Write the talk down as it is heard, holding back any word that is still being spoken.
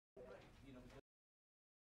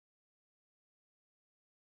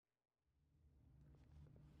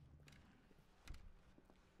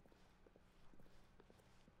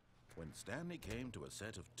When Stanley came to a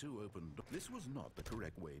set of two open doors, this was not the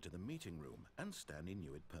correct way to the meeting room, and Stanley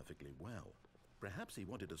knew it perfectly well. Perhaps he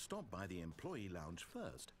wanted to stop by the employee lounge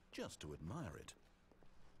first, just to admire it.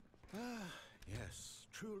 Ah, yes,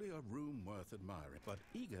 truly a room worth admiring. But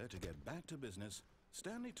eager to get back to business,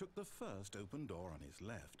 Stanley took the first open door on his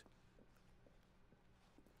left.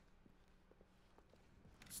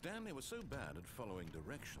 Stanley was so bad at following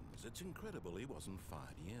directions, it's incredible he wasn't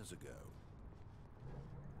fired years ago.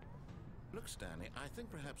 Look, Stanley, I think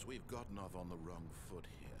perhaps we've gotten off on the wrong foot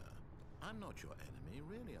here. I'm not your enemy,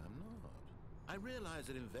 really, I'm not. I realize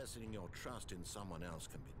that investing your trust in someone else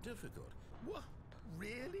can be difficult. What?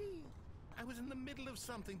 Really? I was in the middle of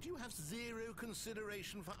something. Do you have zero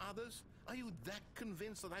consideration for others? Are you that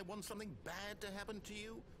convinced that I want something bad to happen to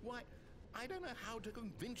you? Why, I don't know how to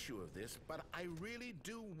convince you of this, but I really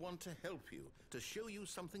do want to help you, to show you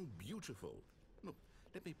something beautiful. Look,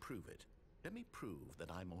 let me prove it. Let me prove that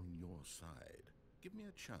I'm on your side. Give me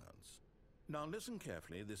a chance. Now listen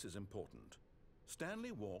carefully, this is important.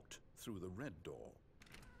 Stanley walked through the red door.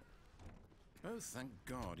 Oh, thank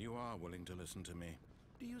God you are willing to listen to me.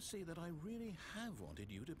 Do you see that I really have wanted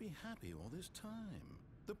you to be happy all this time?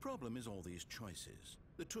 The problem is all these choices.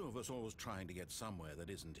 The two of us always trying to get somewhere that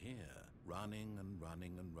isn't here. Running and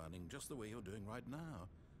running and running, just the way you're doing right now.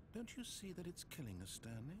 Don't you see that it's killing us,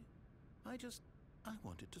 Stanley? I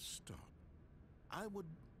want it to stop.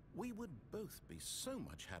 We would both be so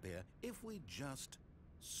much happier if we just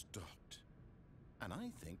stopped. And I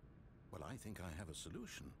think I have a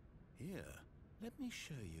solution. Here, let me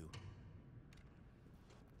show you.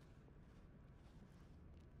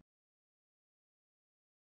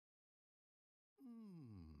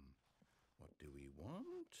 What do we want?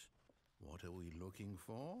 What are we looking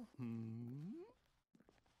for?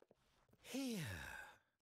 Here.